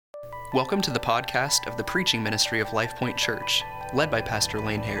Welcome to the podcast of the preaching ministry of Life Point Church, led by Pastor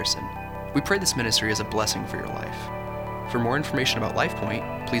Lane Harrison. We pray this ministry is a blessing for your life. For more information about Life Point,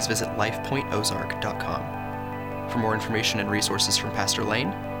 please visit lifepointozark.com. For more information and resources from Pastor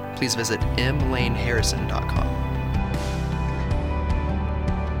Lane, please visit mlaneharrison.com.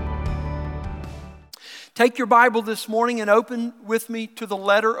 Take your Bible this morning and open with me to the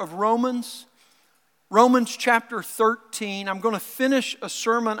letter of Romans. Romans chapter 13. I'm going to finish a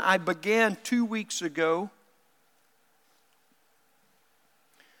sermon I began 2 weeks ago.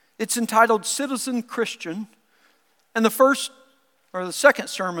 It's entitled Citizen Christian. And the second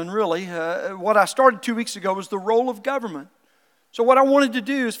sermon really, what I started 2 weeks ago was the role of government. So what I wanted to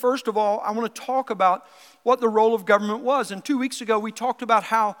do is, first of all, I want to talk about what the role of government was. And 2 weeks ago we talked about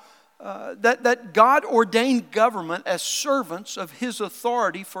how that God ordained government as servants of His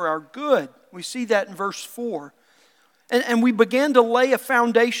authority for our good. We see that in verse 4. And we began to lay a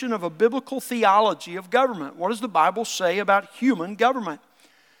foundation of a biblical theology of government. What does the Bible say about human government?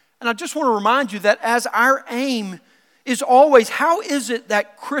 And I just want to remind you that as our aim is always, how is it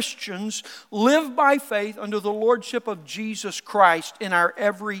that Christians live by faith under the lordship of Jesus Christ in our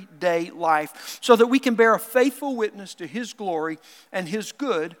everyday life, so that we can bear a faithful witness to His glory and His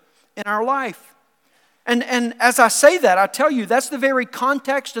good in our life. And as I say that, I tell you, that's the very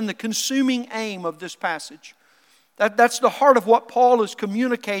context and the consuming aim of this passage. That's the heart of what Paul is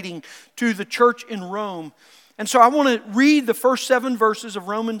communicating to the church in Rome. And so I want to read the first 7 verses of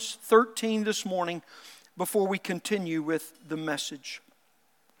Romans 13 this morning before we continue with the message.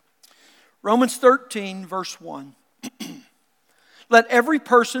 Romans 13, verse 1. Let every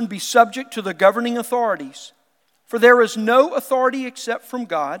person be subject to the governing authorities, for there is no authority except from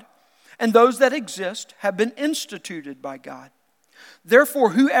God, and those that exist have been instituted by God. Therefore,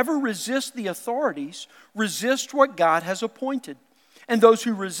 whoever resists the authorities resists what God has appointed, and those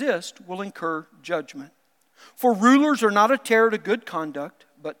who resist will incur judgment. For rulers are not a terror to good conduct,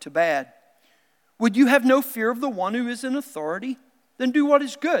 but to bad. Would you have no fear of the one who is in authority? Then do what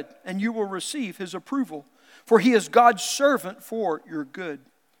is good, and you will receive his approval, for he is God's servant for your good.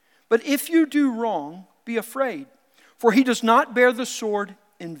 But if you do wrong, be afraid, for he does not bear the sword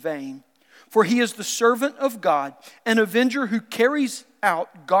in vain. For he is the servant of God, an avenger who carries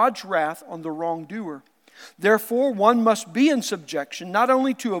out God's wrath on the wrongdoer. Therefore, one must be in subjection, not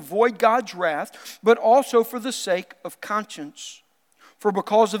only to avoid God's wrath, but also for the sake of conscience. For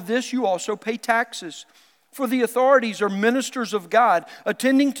because of this you also pay taxes. For the authorities are ministers of God,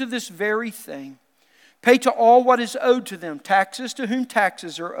 attending to this very thing. Pay to all what is owed to them, taxes to whom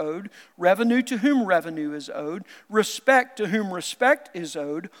taxes are owed, revenue to whom revenue is owed, respect to whom respect is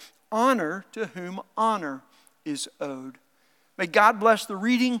owed, honor to whom honor is owed. May God bless the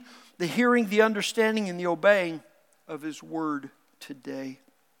reading, the hearing, the understanding, and the obeying of His word today.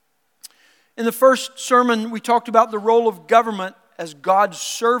 In the first sermon, we talked about the role of government as God's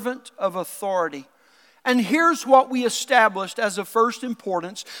servant of authority. And here's what we established as of first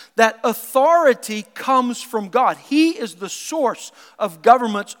importance, that authority comes from God. He is the source of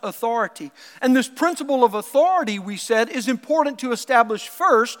government's authority. And this principle of authority, we said, is important to establish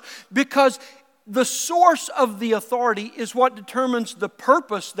first because the source of the authority is what determines the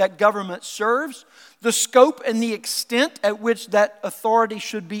purpose that government serves, the scope and the extent at which that authority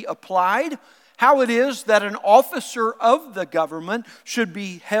should be applied, how it is that an officer of the government should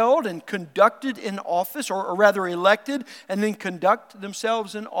be held and conducted in office, or rather elected and then conduct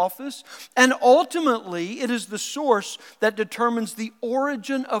themselves in office. And ultimately, it is the source that determines the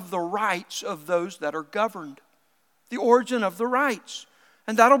origin of the rights of those that are governed. The origin of the rights.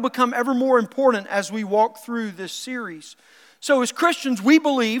 And that'll become ever more important as we walk through this series. So as Christians, we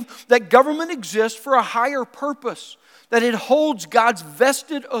believe that government exists for a higher purpose, that it holds God's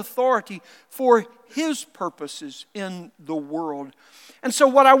vested authority for His purposes in the world. And so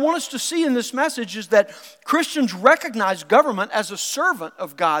what I want us to see in this message is that Christians recognize government as a servant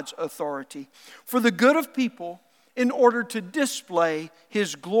of God's authority for the good of people in order to display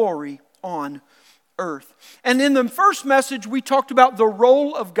His glory on earth. And in the first message, we talked about the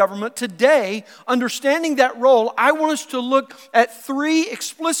role of government. Today, understanding that role, I want us to look at 3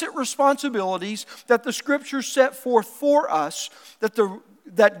 explicit responsibilities that the Scriptures set forth for us,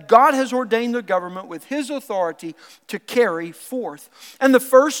 that God has ordained the government with His authority to carry forth. And the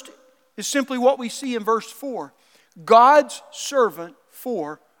first is simply what we see in verse 4. God's servant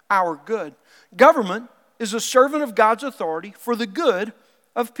for our good. Government is a servant of God's authority for the good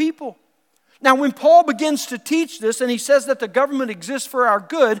of people. Now, when Paul begins to teach this, and he says that the government exists for our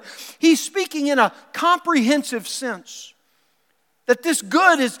good, he's speaking in a comprehensive sense. That this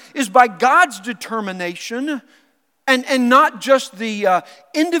good is by God's determination, And not just the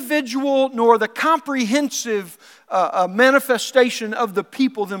individual nor the comprehensive manifestation of the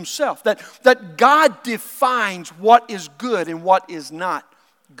people themselves. That God defines what is good and what is not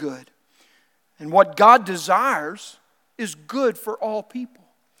good. And what God desires is good for all people.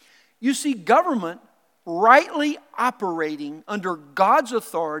 You see, government rightly operating under God's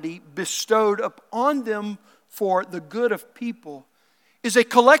authority bestowed upon them for the good of people is a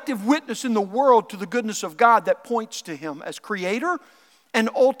collective witness in the world to the goodness of God that points to Him as Creator and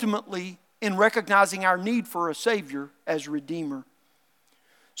ultimately in recognizing our need for a Savior as Redeemer.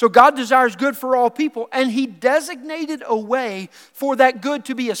 So God desires good for all people, and He designated a way for that good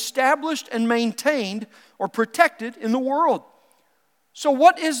to be established and maintained or protected in the world. So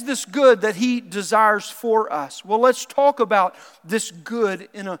what is this good that He desires for us? Well, let's talk about this good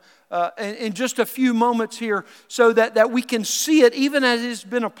in just a few moments here so that we can see it even as it's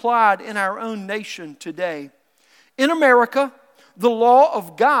been applied in our own nation today. In America, the law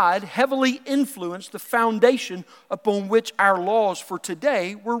of God heavily influenced the foundation upon which our laws for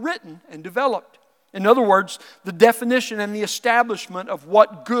today were written and developed. In other words, the definition and the establishment of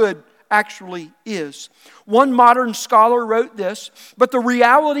what good actually is. One modern scholar wrote this, but the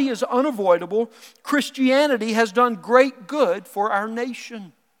reality is unavoidable. Christianity has done great good for our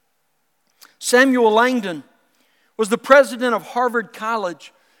nation. Samuel Langdon was the president of Harvard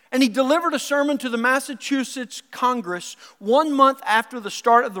College, and he delivered a sermon to the Massachusetts Congress 1 month after the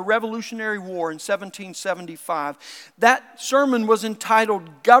start of the Revolutionary War in 1775. That sermon was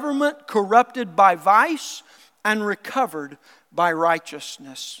entitled, "Government Corrupted by Vice and Recovered by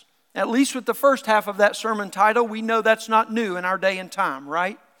Righteousness." At least with the first half of that sermon title, we know that's not new in our day and time,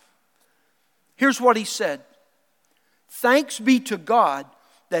 right? Here's what he said. "Thanks be to God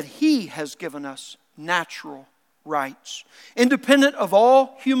that He has given us natural rights, independent of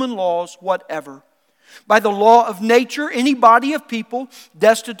all human laws whatever. By the law of nature, any body of people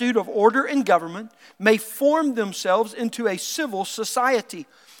destitute of order and government may form themselves into a civil society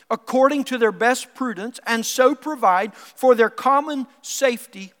according to their best prudence and so provide for their common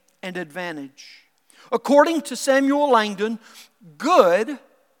safety and advantage." According to Samuel Langdon, good,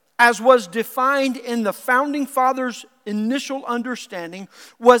 as was defined in the Founding Fathers' initial understanding,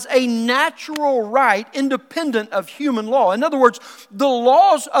 was a natural right independent of human law. In other words, the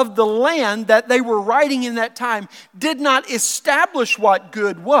laws of the land that they were writing in that time did not establish what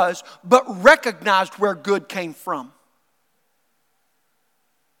good was, but recognized where good came from.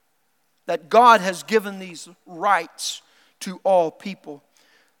 That God has given these rights to all people.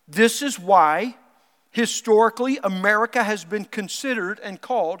 This is why, historically, America has been considered and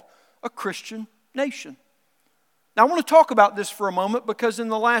called a Christian nation. Now, I want to talk about this for a moment because in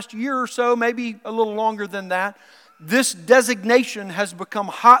the last year or so, maybe a little longer than that, this designation has become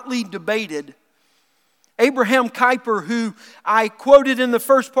hotly debated. Abraham Kuyper, who I quoted in the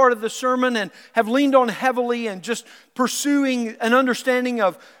first part of the sermon and have leaned on heavily and just pursuing an understanding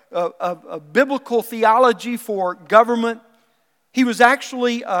of biblical theology for government. He was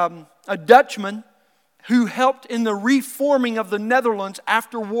actually a Dutchman who helped in the reforming of the Netherlands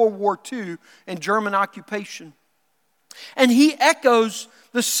after World War II and German occupation. And he echoes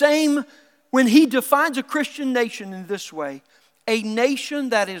the same when he defines a Christian nation in this way: a nation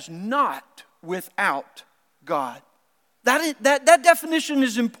that is not without God. That definition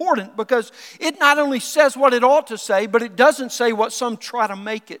is important because it not only says what it ought to say, but it doesn't say what some try to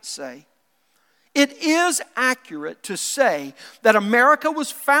make it say. It is accurate to say that America was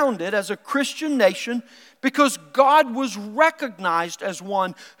founded as a Christian nation because God was recognized as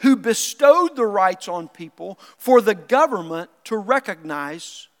one who bestowed the rights on people for the government to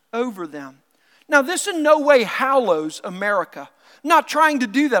recognize over them. Now, this in no way hallows America. I'm not trying to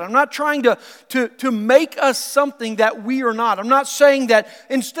do that. I'm not trying to make us something that we are not. I'm not saying that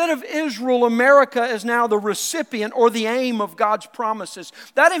instead of Israel, America is now the recipient or the aim of God's promises.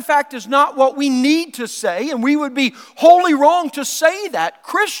 That, in fact, is not what we need to say, and we would be wholly wrong to say that.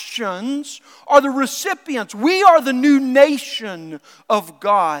 Christians are the recipients. We are the new nation of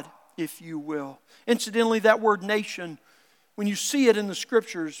God, if you will. Incidentally, that word nation, when you see it in the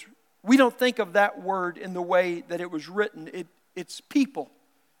Scriptures, we don't think of that word in the way that it was written. It's people.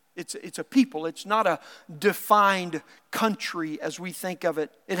 It's a people. It's not a defined country as we think of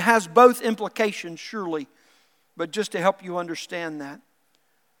it. It has both implications, surely, but just to help you understand that.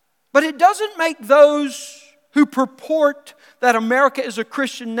 But it doesn't make those who purport that America is a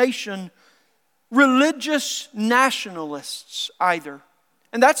Christian nation religious nationalists either.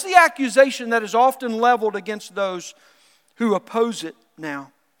 And that's the accusation that is often leveled against those who oppose it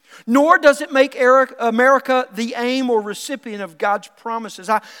now. Nor does it make America the aim or recipient of God's promises.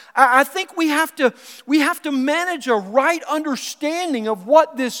 I think we have to manage a right understanding of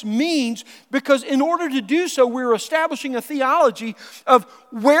what this means, because in order to do so, we're establishing a theology of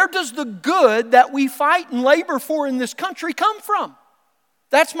where does the good that we fight and labor for in this country come from?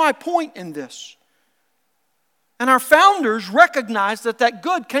 That's my point in this. And our founders recognized that that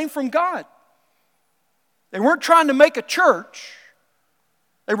good came from God. They weren't trying to make a church.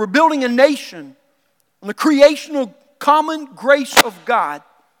 They were building a nation on the creational common grace of God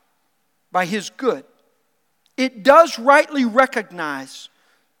by His good. It does rightly recognize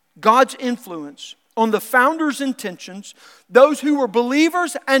God's influence on the founders' intentions, those who were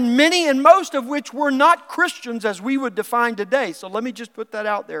believers, and many and most of which were not Christians as we would define today. So let me just put that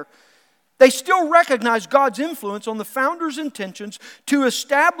out there. They still recognize God's influence on the founders' intentions to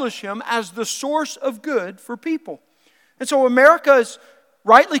establish Him as the source of good for people. And so America is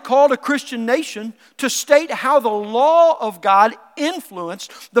rightly called a Christian nation to state how the law of God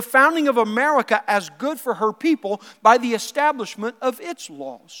influenced the founding of America as good for her people by the establishment of its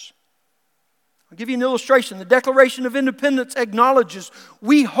laws. I'll give you an illustration. The Declaration of Independence acknowledges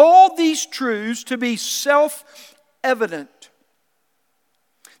we hold these truths to be self-evident,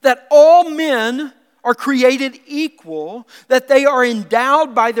 that all men are created equal, that they are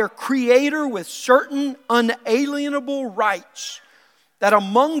endowed by their Creator with certain unalienable rights, that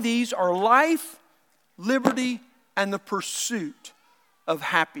among these are life, liberty, and the pursuit of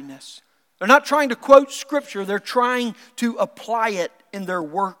happiness. They're not trying to quote Scripture, they're trying to apply it in their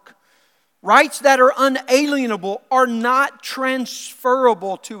work. Rights that are unalienable are not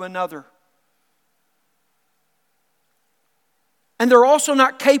transferable to another. And they're also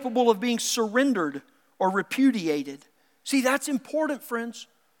not capable of being surrendered or repudiated. See, that's important, friends.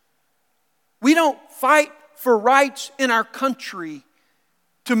 We don't fight for rights in our country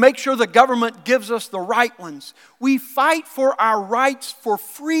to make sure the government gives us the right ones. We fight for our rights for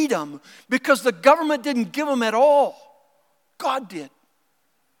freedom because the government didn't give them at all. God did.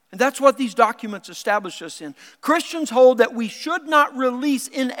 And that's what these documents establish us in. Christians hold that we should not release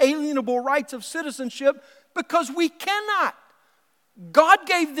inalienable rights of citizenship because we cannot. God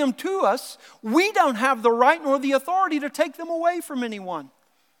gave them to us. We don't have the right nor the authority to take them away from anyone.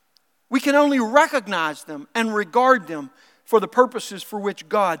 We can only recognize them and regard them for the purposes for which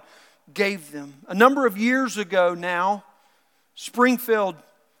God gave them. A number of years ago now, Springfield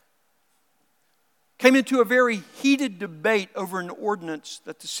came into a very heated debate over an ordinance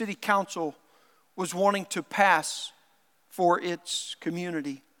that the city council was wanting to pass for its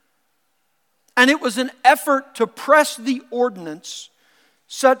community. And it was an effort to press the ordinance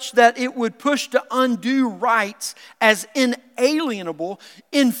such that it would push to undo rights as inalienable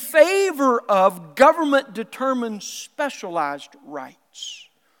in favor of government-determined specialized rights.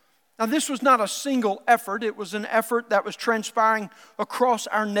 Now, this was not a single effort. It was an effort that was transpiring across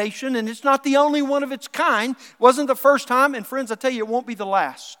our nation, and it's not the only one of its kind. It wasn't the first time, and friends, I tell you, it won't be the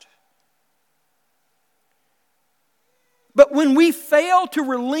last. But when we fail to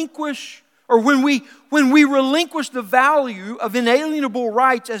relinquish, or when we relinquish the value of inalienable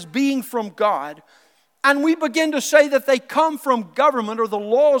rights as being from God, and we begin to say that they come from government or the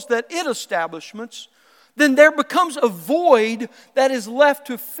laws that it establishes, then there becomes a void that is left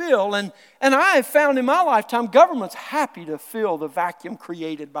to fill. And I have found in my lifetime, government's happy to fill the vacuum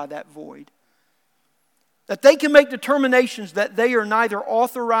created by that void. That they can make determinations that they are neither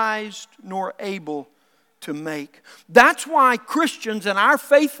authorized nor able to make. That's why Christians and our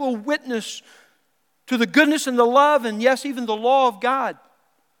faithful witness to the goodness and the love and yes, even the law of God,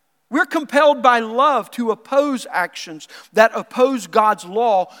 we're compelled by love to oppose actions that oppose God's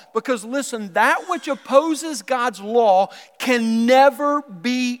law, because listen, that which opposes God's law can never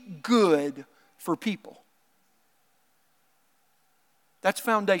be good for people. That's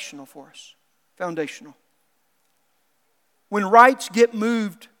foundational for us. Foundational. When rights get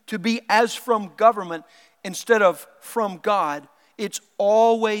moved to be as from government instead of from God, it's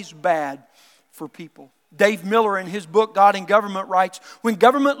always bad for people. Dave Miller, in his book, God and Government, writes, when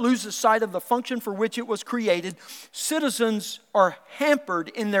government loses sight of the function for which it was created, citizens are hampered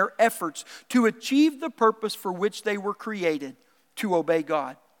in their efforts to achieve the purpose for which they were created, to obey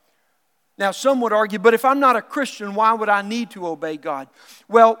God. Now, some would argue, but if I'm not a Christian, why would I need to obey God?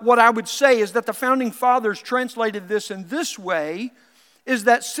 Well, what I would say is that the Founding Fathers translated this in this way, is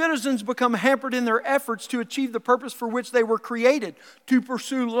that citizens become hampered in their efforts to achieve the purpose for which they were created, to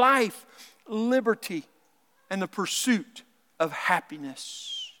pursue life, liberty, and the pursuit of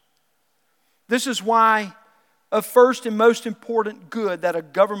happiness. This is why a first and most important good that a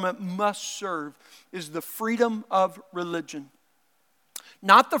government must serve is the freedom of religion.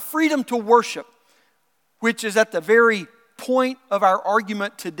 Not the freedom to worship, which is at the very point of our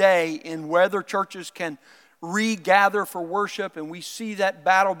argument today in whether churches can regather for worship, and we see that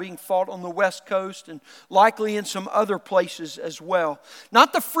battle being fought on the West Coast and likely in some other places as well.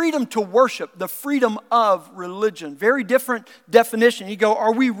 Not the freedom to worship, the freedom of religion. Very different definition. You go,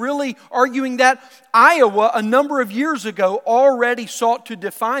 are we really arguing that? Iowa, a number of years ago, already sought to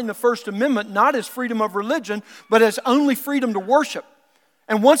define the First Amendment not as freedom of religion, but as only freedom to worship.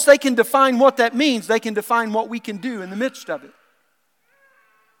 And once they can define what that means, they can define what we can do in the midst of it.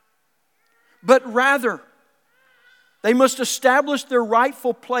 But rather, they must establish their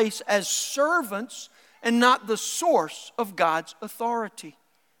rightful place as servants and not the source of God's authority.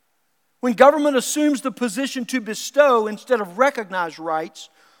 When government assumes the position to bestow instead of recognize rights,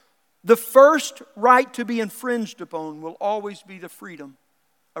 the first right to be infringed upon will always be the freedom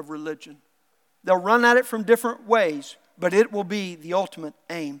of religion. They'll run at it from different ways, but it will be the ultimate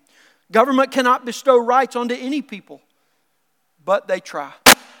aim. Government cannot bestow rights onto any people, but they try.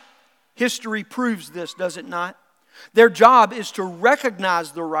 History proves this, does it not? Their job is to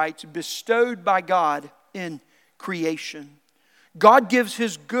recognize the rights bestowed by God in creation. God gives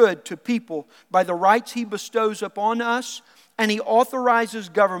His good to people by the rights He bestows upon us, and He authorizes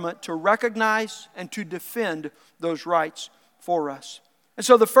government to recognize and to defend those rights for us. And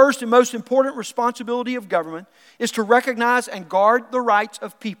so the first and most important responsibility of government is to recognize and guard the rights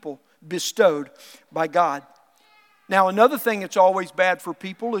of people bestowed by God. Now, another thing that's always bad for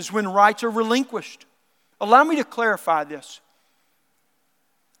people is when rights are relinquished. Allow me to clarify this.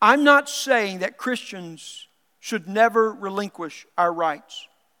 I'm not saying that Christians should never relinquish our rights,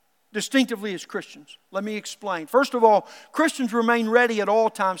 distinctively as Christians. Let me explain. First of all, Christians remain ready at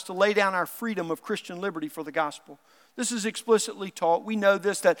all times to lay down our freedom of Christian liberty for the gospel. This is explicitly taught. We know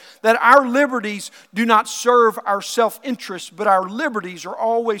this, that our liberties do not serve our self-interest, but our liberties are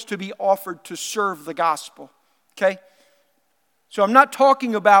always to be offered to serve the gospel. Okay? So I'm not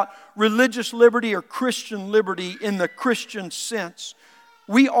talking about religious liberty or Christian liberty in the Christian sense.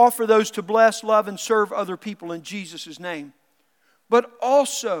 We offer those to bless, love, and serve other people in Jesus' name. But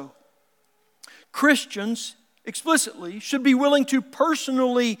also, Christians explicitly should be willing to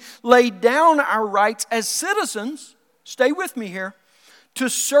personally lay down our rights as citizens, stay with me here, to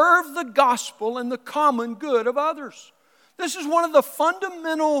serve the gospel and the common good of others. This is one of the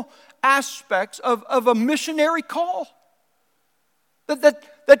fundamental aspects of a missionary call.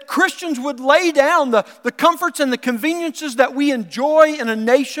 That Christians would lay down the comforts and the conveniences that we enjoy in a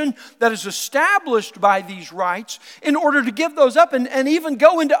nation that is established by these rights in order to give those up and even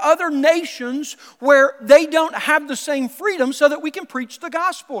go into other nations where they don't have the same freedom so that we can preach the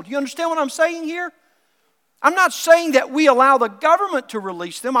gospel. Do you understand what I'm saying here? I'm not saying that we allow the government to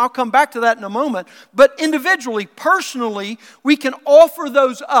release them. I'll come back to that in a moment. But individually, personally, we can offer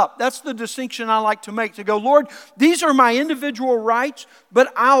those up. That's the distinction I like to make. To go, Lord, these are my individual rights,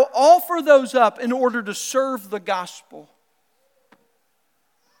 but I'll offer those up in order to serve the gospel.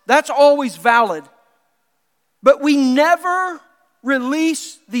 That's always valid. But we never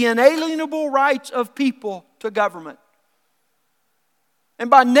release the inalienable rights of people to government.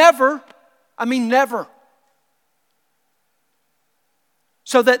 And by never, I mean never.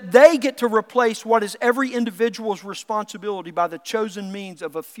 So that they get to replace what is every individual's responsibility by the chosen means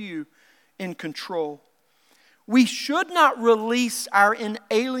of a few in control. We should not release our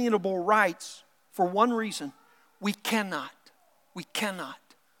inalienable rights for one reason. We cannot. We cannot.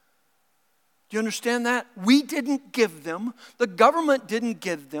 Do you understand that? We didn't give them. The government didn't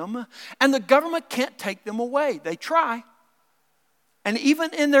give them. And the government can't take them away. They try. And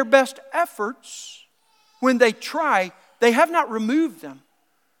even in their best efforts, when they try, they have not removed them.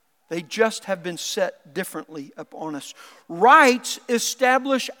 They just have been set differently upon us. Rights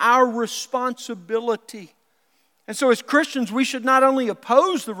establish our responsibility. And so as Christians, we should not only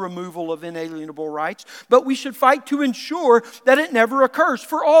oppose the removal of inalienable rights, but we should fight to ensure that it never occurs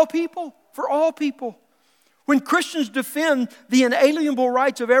for all people. For all people. When Christians defend the inalienable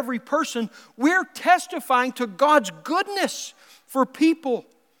rights of every person, we're testifying to God's goodness for people.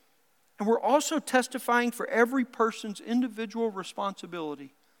 And we're also testifying for every person's individual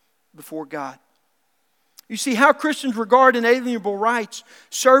responsibility before God. You see, how Christians regard inalienable rights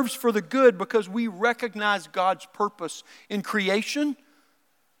serves for the good because we recognize God's purpose in creation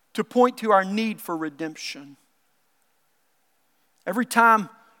to point to our need for redemption. Every time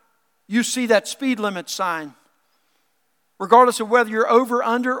you see that speed limit sign, regardless of whether you're over,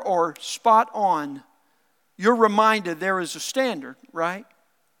 under, or spot on, you're reminded there is a standard, right?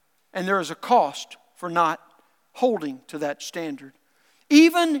 And there is a cost for not holding to that standard.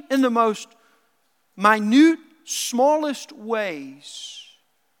 Even in the most minute, smallest ways,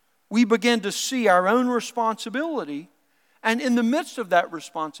 we begin to see our own responsibility, and in the midst of that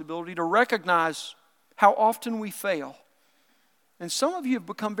responsibility, to recognize how often we fail. And some of you have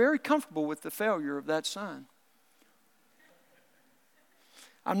become very comfortable with the failure of that sign.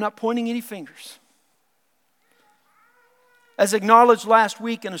 I'm not pointing any fingers. As acknowledged last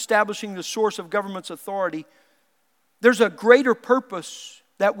week in establishing the source of government's authority, there's a greater purpose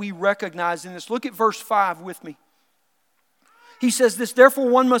that we recognize in this. Look at verse 5 with me. He says this, therefore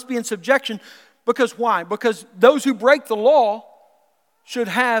one must be in subjection. Because why? Because those who break the law should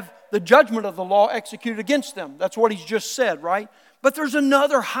have the judgment of the law executed against them. That's what he's just said, right? But there's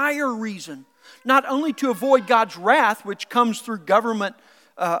another higher reason. Not only to avoid God's wrath, which comes through government,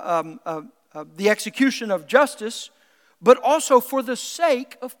 the execution of justice, but also for the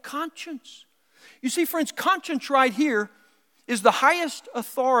sake of conscience. You see, friends, conscience right here is the highest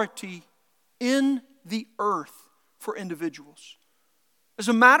authority in the earth for individuals. As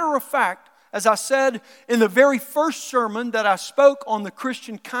a matter of fact, as I said in the very first sermon that I spoke on the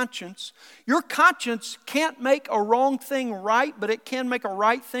Christian conscience, your conscience can't make a wrong thing right, but it can make a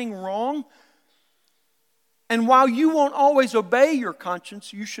right thing wrong. And while you won't always obey your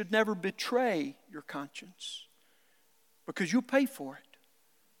conscience, you should never betray your conscience, because you'll pay for it.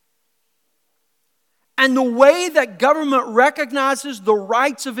 And the way that government recognizes the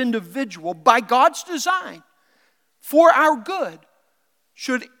rights of individual by God's design for our good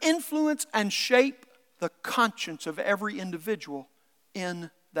should influence and shape the conscience of every individual in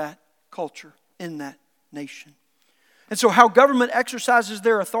that culture, in that nation. And so how government exercises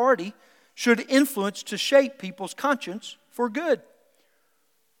their authority should influence to shape people's conscience for good.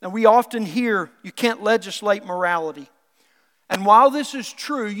 Now we often hear you can't legislate morality. And while this is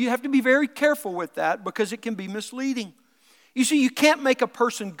true, you have to be very careful with that because it can be misleading. You see, you can't make a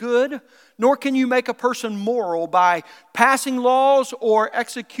person good, nor can you make a person moral by passing laws or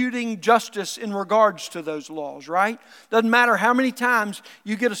executing justice in regards to those laws, right? Doesn't matter how many times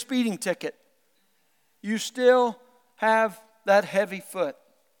you get a speeding ticket. You still have that heavy foot.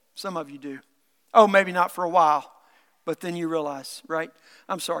 Some of you do. Oh, maybe not for a while, but then you realize, right?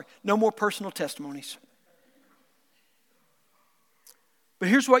 I'm sorry, no more personal testimonies. But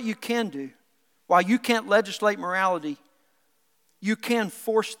here's what you can do. While you can't legislate morality, you can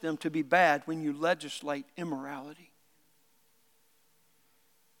force them to be bad when you legislate immorality.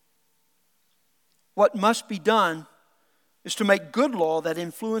 What must be done is to make good law that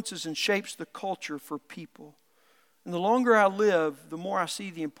influences and shapes the culture for people. And the longer I live, the more I see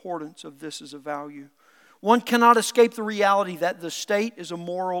the importance of this as a value. One cannot escape the reality that the state is a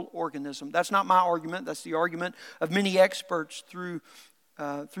moral organism. That's not my argument. That's the argument of many experts through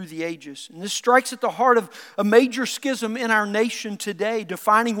the ages. And this strikes at the heart of a major schism in our nation today,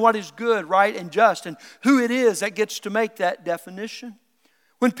 defining what is good, right, and just, and who it is that gets to make that definition.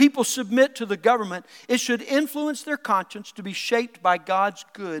 When people submit to the government, it should influence their conscience to be shaped by God's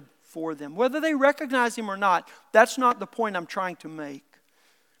good for them. Whether they recognize Him or not, that's not the point I'm trying to make.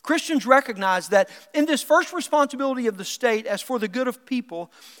 Christians recognize that in this first responsibility of the state as for the good of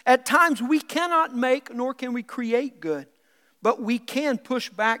people, at times we cannot make nor can we create good. But we can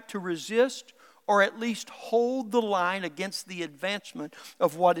push back to resist or at least hold the line against the advancement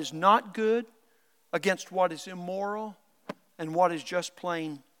of what is not good, against what is immoral, and what is just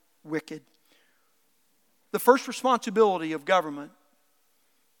plain wicked. The first responsibility of government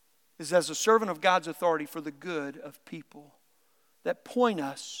is as a servant of God's authority for the good of people that point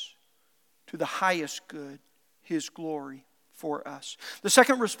us to the highest good, His glory for us. The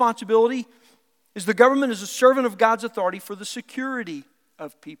second responsibility is the government is a servant of God's authority for the security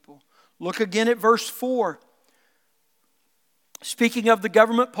of people. Look again at verse 4. Speaking of the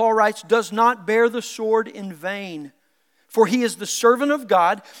government, Paul writes, does not bear the sword in vain, for he is the servant of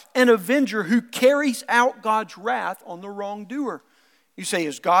God, an avenger who carries out God's wrath on the wrongdoer. You say,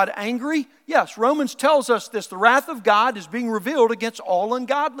 is God angry? Yes, Romans tells us this. The wrath of God is being revealed against all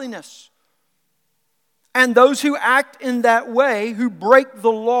ungodliness. And those who act in that way, who break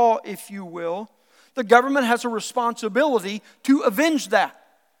the law, if you will, the government has a responsibility to avenge that.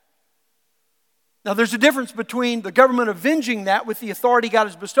 Now, there's a difference between the government avenging that with the authority God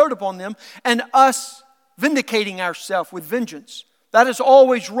has bestowed upon them and us vindicating ourselves with vengeance. That is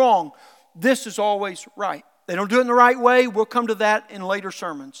always wrong. This is always right. They don't do it in the right way. We'll come to that in later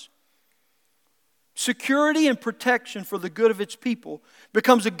sermons. Security and protection for the good of its people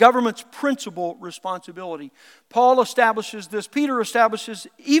becomes a government's principal responsibility. Paul establishes this. Peter establishes,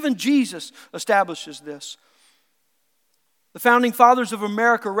 even Jesus establishes this. The founding fathers of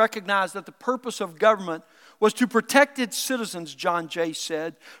America recognized that the purpose of government was to protect its citizens, John Jay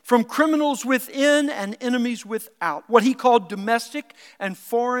said, from criminals within and enemies without, what he called domestic and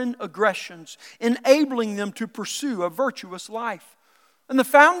foreign aggressions, enabling them to pursue a virtuous life. And the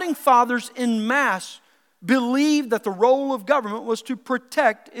founding fathers en masse believed that the role of government was to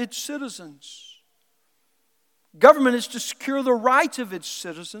protect its citizens. Government is to secure the rights of its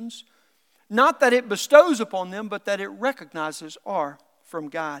citizens, not that it bestows upon them, but that it recognizes are from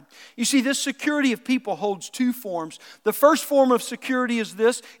God. You see, this security of people holds two forms. The first form of security is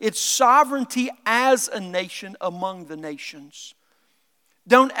this: it's sovereignty as a nation among the nations.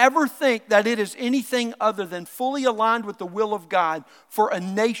 Don't ever think that it is anything other than fully aligned with the will of God for a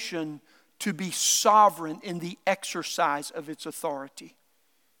nation to be sovereign in the exercise of its authority.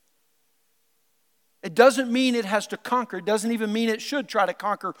 It doesn't mean it has to conquer. It doesn't even mean it should try to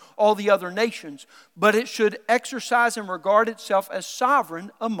conquer all the other nations. But it should exercise and regard itself as sovereign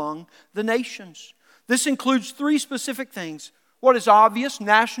among the nations. This includes three specific things. What is obvious?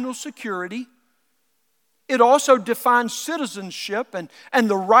 National security. It also defines citizenship and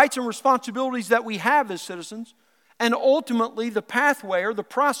the rights and responsibilities that we have as citizens. And ultimately the pathway or the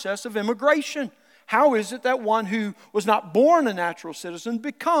process of immigration. How is it that one who was not born a natural citizen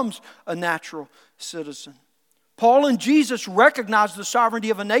becomes a natural citizen? Paul and Jesus recognized the sovereignty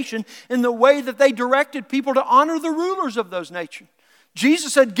of a nation in the way that they directed people to honor the rulers of those nations.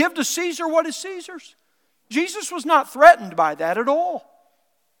 Jesus said, "Give to Caesar what is Caesar's." Jesus was not threatened by that at all,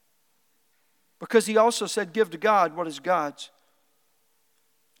 because he also said, "Give to God what is God's."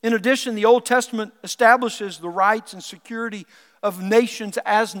 In addition, the Old Testament establishes the rights and security of nations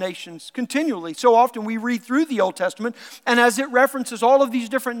as nations continually. So often we read through the Old Testament, and as it references all of these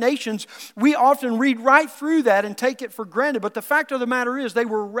different nations, we often read right through that and take it for granted. But the fact of the matter is, they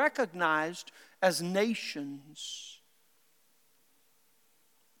were recognized as nations.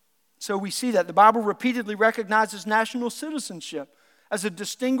 So we see that the Bible repeatedly recognizes national citizenship as a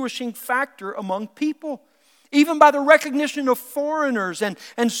distinguishing factor among people, even by the recognition of foreigners and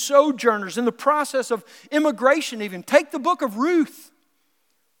sojourners in the process of immigration even. Take the book of Ruth.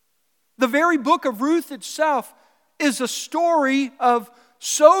 The very book of Ruth itself is a story of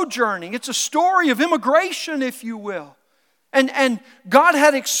sojourning. It's a story of immigration, if you will. And God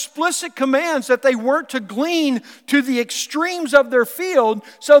had explicit commands that they weren't to glean to the extremes of their field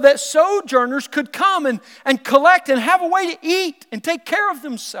so that sojourners could come and collect and have a way to eat and take care of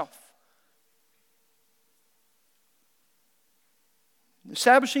themselves.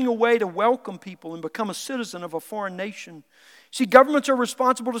 Establishing a way to welcome people and become a citizen of a foreign nation. See, governments are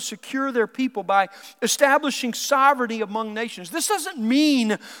responsible to secure their people by establishing sovereignty among nations. This doesn't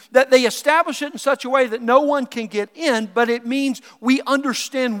mean that they establish it in such a way that no one can get in, but it means we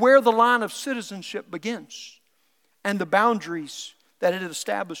understand where the line of citizenship begins and the boundaries that it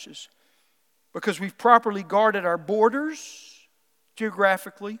establishes, because we've properly guarded our borders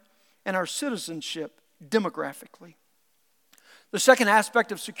geographically and our citizenship demographically. The second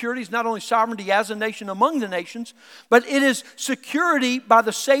aspect of security is not only sovereignty as a nation among the nations, but it is security by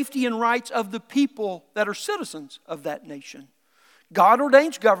the safety and rights of the people that are citizens of that nation. God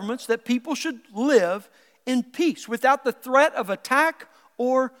ordains governments that people should live in peace without the threat of attack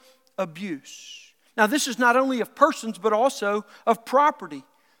or abuse. Now, this is not only of persons, but also of property.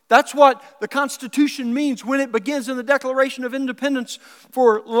 That's what the Constitution means when it begins in the Declaration of Independence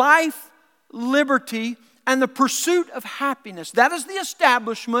for life, liberty, and the pursuit of happiness. That is the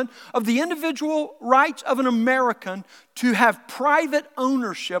establishment of the individual rights of an American to have private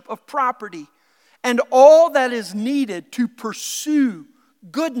ownership of property and all that is needed to pursue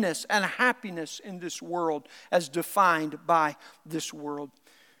goodness and happiness in this world as defined by this world.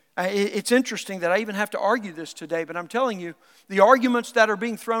 It's interesting that I even have to argue this today, but I'm telling you, the arguments that are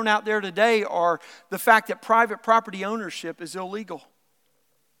being thrown out there today are the fact that private property ownership is illegal.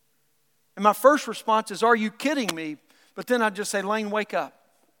 And my first response is, "Are you kidding me?" But then I just say, "Lane, wake up.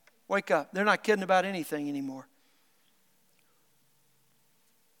 Wake up. They're not kidding about anything anymore."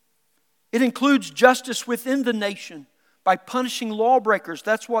 It includes justice within the nation by punishing lawbreakers.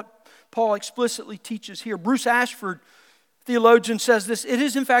 That's what Paul explicitly teaches here. Bruce Ashford, theologian, says this: "It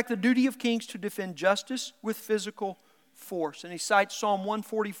is in fact the duty of kings to defend justice with physical force." And he cites Psalm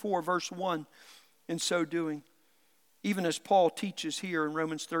 144, verse 1 in so doing, even as Paul teaches here in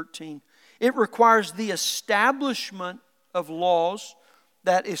Romans 13. It requires the establishment of laws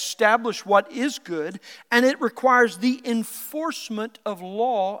that establish what is good, and it requires the enforcement of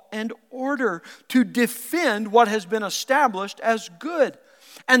law and order to defend what has been established as good.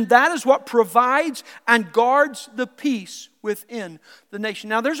 And that is what provides and guards the peace within the nation.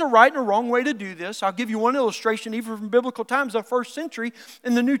 Now, there's a right and a wrong way to do this. I'll give you one illustration, even from biblical times, the first century.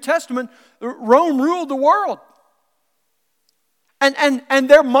 In the New Testament, Rome ruled the world. And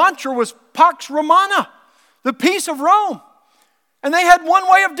their mantra was Pax Romana, the peace of Rome. And they had one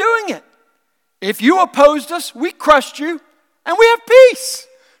way of doing it. If you opposed us, we crushed you, and we have peace,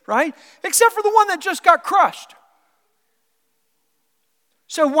 right? Except for the one that just got crushed.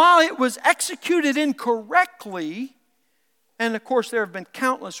 So while it was executed incorrectly, and of course there have been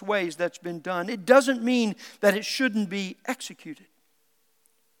countless ways that's been done, it doesn't mean that it shouldn't be executed.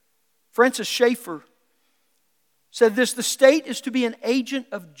 Francis Schaeffer said this: the state is to be an agent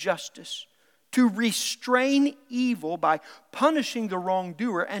of justice, to restrain evil by punishing the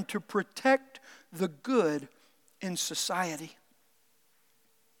wrongdoer, and to protect the good in society.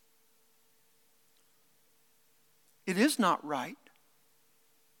 It is not right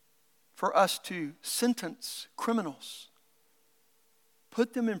for us to sentence criminals,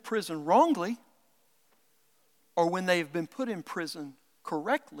 put them in prison wrongly, or when they have been put in prison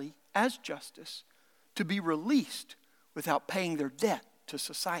correctly as justice, to be released without paying their debt to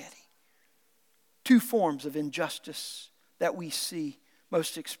society. Two forms of injustice that we see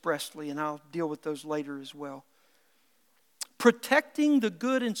most expressly, and I'll deal with those later as well. Protecting the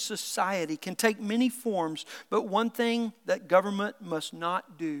good in society can take many forms, but one thing that government must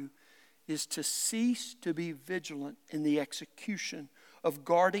not do is to cease to be vigilant in the execution of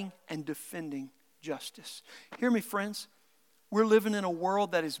guarding and defending justice. Hear me, friends. We're living in a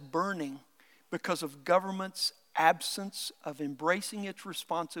world that is burning because of government's absence of embracing its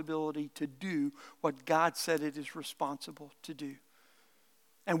responsibility to do what God said it is responsible to do.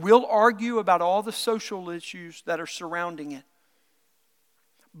 And we'll argue about all the social issues that are surrounding it.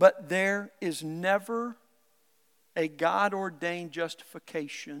 But there is never a God-ordained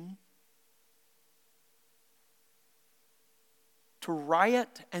justification to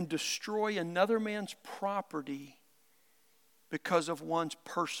riot and destroy another man's property because of one's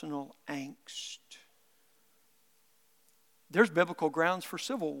personal angst. There's biblical grounds for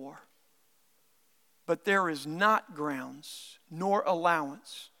civil war, but there is not grounds nor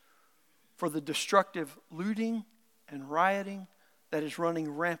allowance for the destructive looting and rioting that is running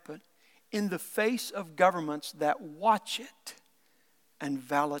rampant in the face of governments that watch it and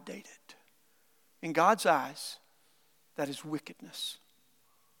validate it. In God's eyes, that is wickedness.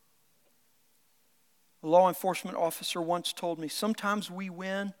 A law enforcement officer once told me, sometimes we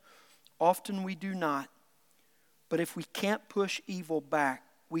win, often we do not. But if we can't push evil back,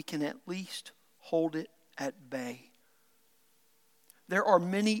 we can at least hold it at bay. There are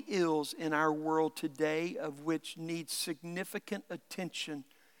many ills in our world today of which need significant attention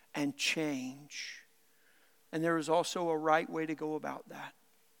and change. And there is also a right way to go about that.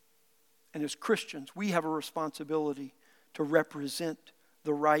 And as Christians, we have a responsibility to represent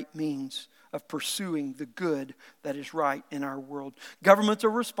the right means of pursuing the good that is right in our world. Governments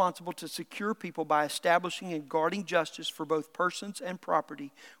are responsible to secure people by establishing and guarding justice for both persons and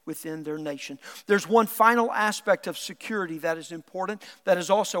property within their nation. There's one final aspect of security that is important, that is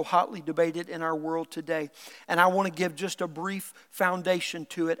also hotly debated in our world today. And I want to give just a brief foundation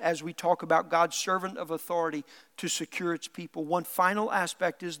to it as we talk about God's servant of authority to secure its people. One final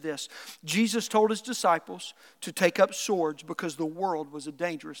aspect is this: Jesus told his disciples to take up swords because the world was a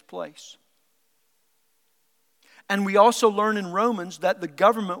dangerous place. And we also learn in Romans that the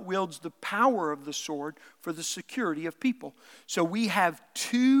government wields the power of the sword for the security of people. So we have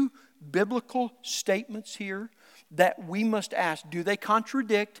two biblical statements here that we must ask. Do they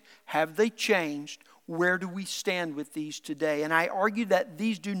contradict? Have they changed? Where do we stand with these today? And I argue that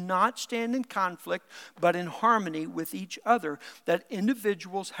these do not stand in conflict, but in harmony with each other. That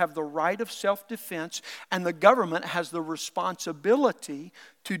individuals have the right of self-defense, and the government has the responsibility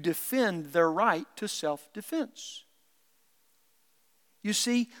to defend their right to self-defense. You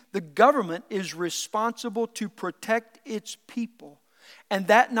see, the government is responsible to protect its people. And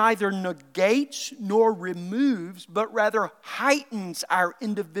that neither negates nor removes, but rather heightens our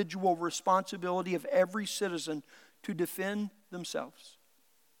individual responsibility of every citizen to defend themselves.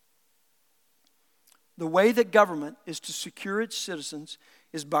 The way that government is to secure its citizens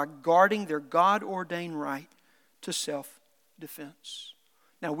is by guarding their God-ordained right to self-defense.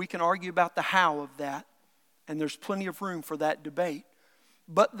 Now, we can argue about the how of that, and there's plenty of room for that debate.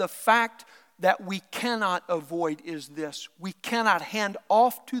 But the fact that we cannot avoid is this: we cannot hand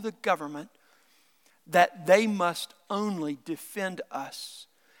off to the government that they must only defend us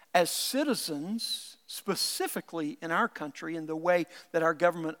as citizens, specifically in our country and the way that our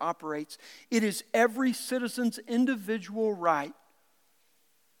government operates. It is every citizen's individual right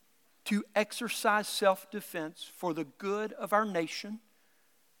to exercise self-defense for the good of our nation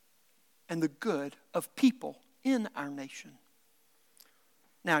and the good of people in our nation.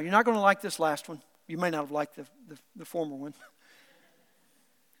 Now, you're not going to like this last one. You may not have liked the former one.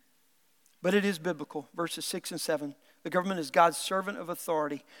 But it is biblical. Verses 6 and 7. The government is God's servant of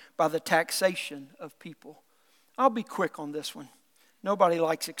authority by the taxation of people. I'll be quick on this one. Nobody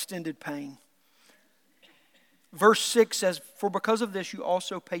likes extended pain. Verse 6 says, "For because of this you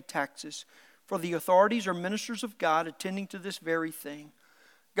also pay taxes, for the authorities are ministers of God attending to this very thing."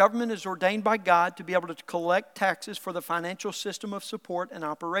 Government is ordained by God to be able to collect taxes for the financial system of support and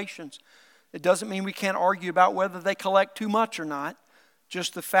operations. It doesn't mean we can't argue about whether they collect too much or not.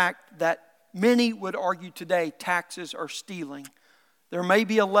 Just the fact that many would argue today taxes are stealing. There may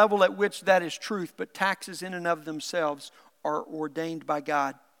be a level at which that is truth, but taxes in and of themselves are ordained by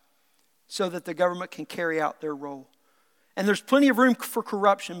God so that the government can carry out their role. And there's plenty of room for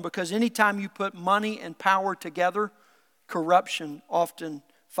corruption, because anytime you put money and power together, corruption often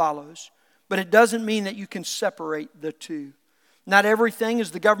follows. But it doesn't mean that you can separate the two. Not everything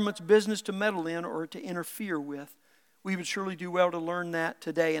is the government's business to meddle in or to interfere with. We would surely do well to learn that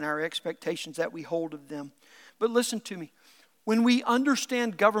today in our expectations that we hold of them. But listen to me. When we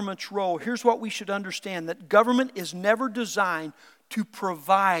understand government's role, here's what we should understand: that government is never designed to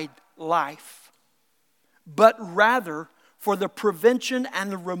provide life, but rather for the prevention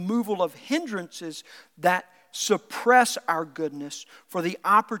and the removal of hindrances that suppress our goodness, for the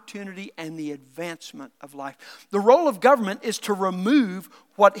opportunity and the advancement of life. The role of government is to remove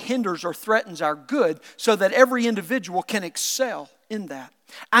what hinders or threatens our good so that every individual can excel in that.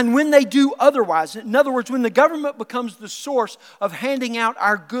 And when they do otherwise, in other words, when the government becomes the source of handing out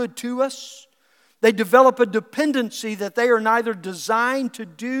our good to us, they develop a dependency that they are neither designed to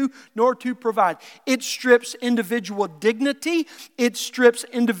do nor to provide. It strips individual dignity. It strips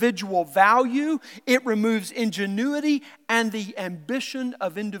individual value. It removes ingenuity and the ambition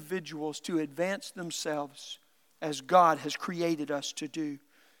of individuals to advance themselves as God has created us to do.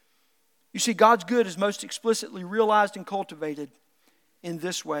 You see, God's good is most explicitly realized and cultivated in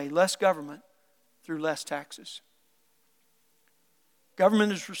this way: less government through less taxes.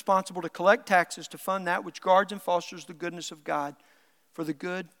 Government is responsible to collect taxes to fund that which guards and fosters the goodness of God for the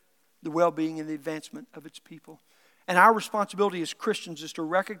good, the well-being, and the advancement of its people. And our responsibility as Christians is to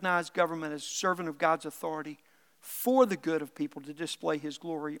recognize government as a servant of God's authority for the good of people to display His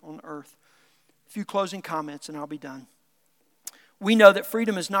glory on earth. A few closing comments and I'll be done. We know that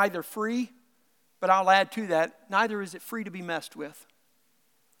freedom is neither free, but I'll add to that, neither is it free to be messed with.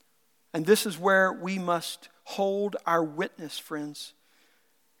 And this is where we must hold our witness, friends.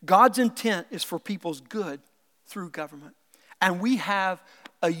 God's intent is for people's good through government. And we have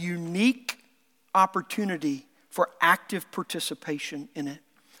a unique opportunity for active participation in it.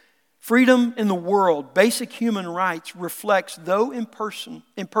 Freedom in the world, basic human rights, reflects, though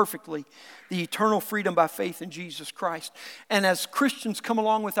imperfectly, the eternal freedom by faith in Jesus Christ. And as Christians come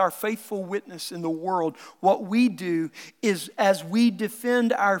along with our faithful witness in the world, what we do is, as we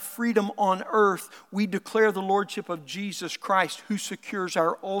defend our freedom on earth, we declare the lordship of Jesus Christ, who secures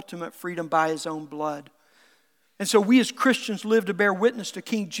our ultimate freedom by His own blood. And so we as Christians live to bear witness to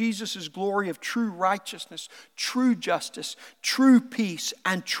King Jesus' glory of true righteousness, true justice, true peace,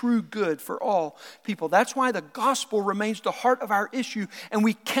 and true good for all people. That's why the gospel remains the heart of our issue, and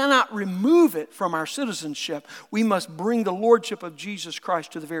we cannot remove it from our citizenship. We must bring the lordship of Jesus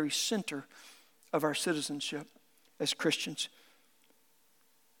Christ to the very center of our citizenship as Christians.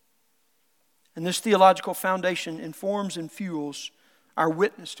 And this theological foundation informs and fuels our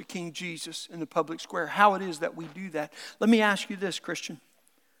witness to King Jesus in the public square. How it is that we do that. Let me ask you this, Christian.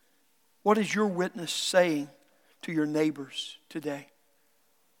 What is your witness saying to your neighbors today?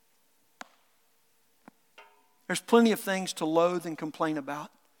 There's plenty of things to loathe and complain about.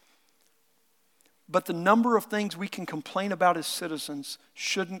 But the number of things we can complain about as citizens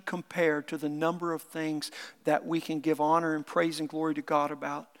shouldn't compare to the number of things that we can give honor and praise and glory to God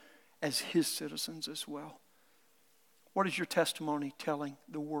about as His citizens as well. What is your testimony telling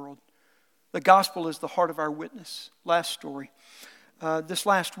the world? The gospel is the heart of our witness. Last story. This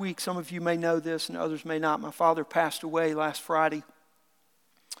last week, some of you may know this and others may not. My father passed away last Friday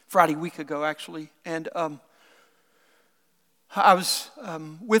week ago actually. And I was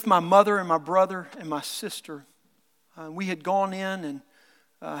with my mother and my brother and my sister. We had gone in and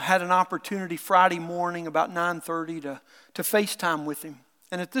had an opportunity Friday morning about 9:30 to FaceTime with him.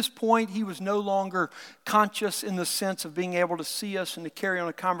 And at this point, he was no longer conscious in the sense of being able to see us and to carry on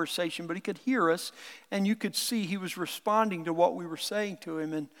a conversation, but he could hear us, and you could see he was responding to what we were saying to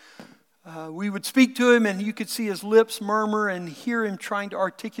him. And We would speak to him and you could see his lips murmur and hear him trying to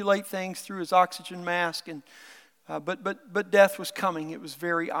articulate things through his oxygen mask. But death was coming. It was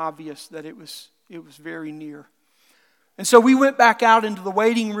very obvious that it was very near. And so we went back out into the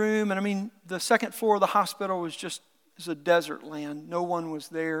waiting room, and I mean, the second floor of the hospital was a desert land. No one was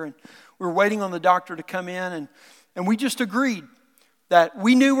there, and we were waiting on the doctor to come in, and we just agreed that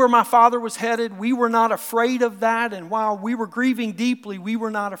we knew where my father was headed. We were not afraid of that, and while we were grieving deeply, we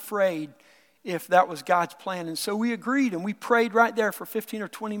were not afraid if that was God's plan. And so we agreed, and we prayed right there for 15 or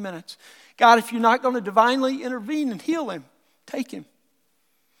 20 minutes. God, if you're not going to divinely intervene and heal him, take him.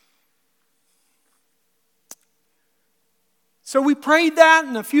 So we prayed that,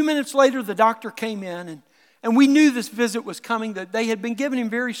 and a few minutes later, the doctor came in, and we knew this visit was coming, that they had been giving him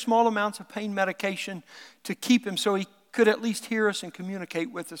very small amounts of pain medication to keep him so he could at least hear us and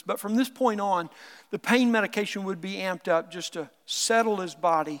communicate with us. But from this point on, the pain medication would be amped up just to settle his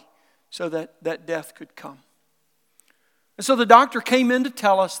body so that death could come. And so the doctor came in to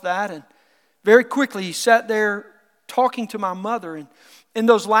tell us that, and very quickly he sat there talking to my mother. And in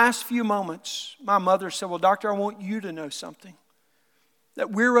those last few moments, my mother said, well, doctor, I want you to know something.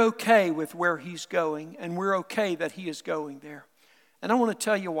 That we're okay with where he's going, and we're okay that he is going there. And I want to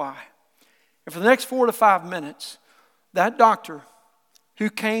tell you why. And for the next 4 to 5 minutes, that doctor who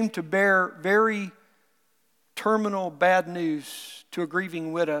came to bear very terminal bad news to a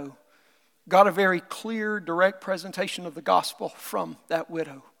grieving widow got a very clear, direct presentation of the gospel from that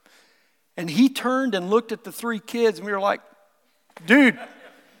widow. And he turned and looked at the 3 kids, and we were like, dude,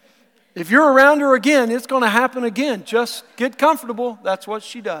 if you're around her again, it's going to happen again. Just get comfortable. That's what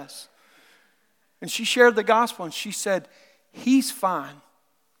she does. And she shared the gospel, and she said, he's fine.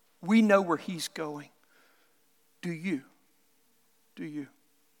 We know where he's going. Do you? Do you?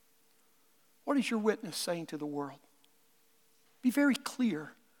 What is your witness saying to the world? Be very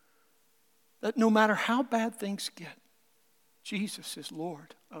clear that no matter how bad things get, Jesus is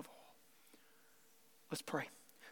Lord of all. Let's pray.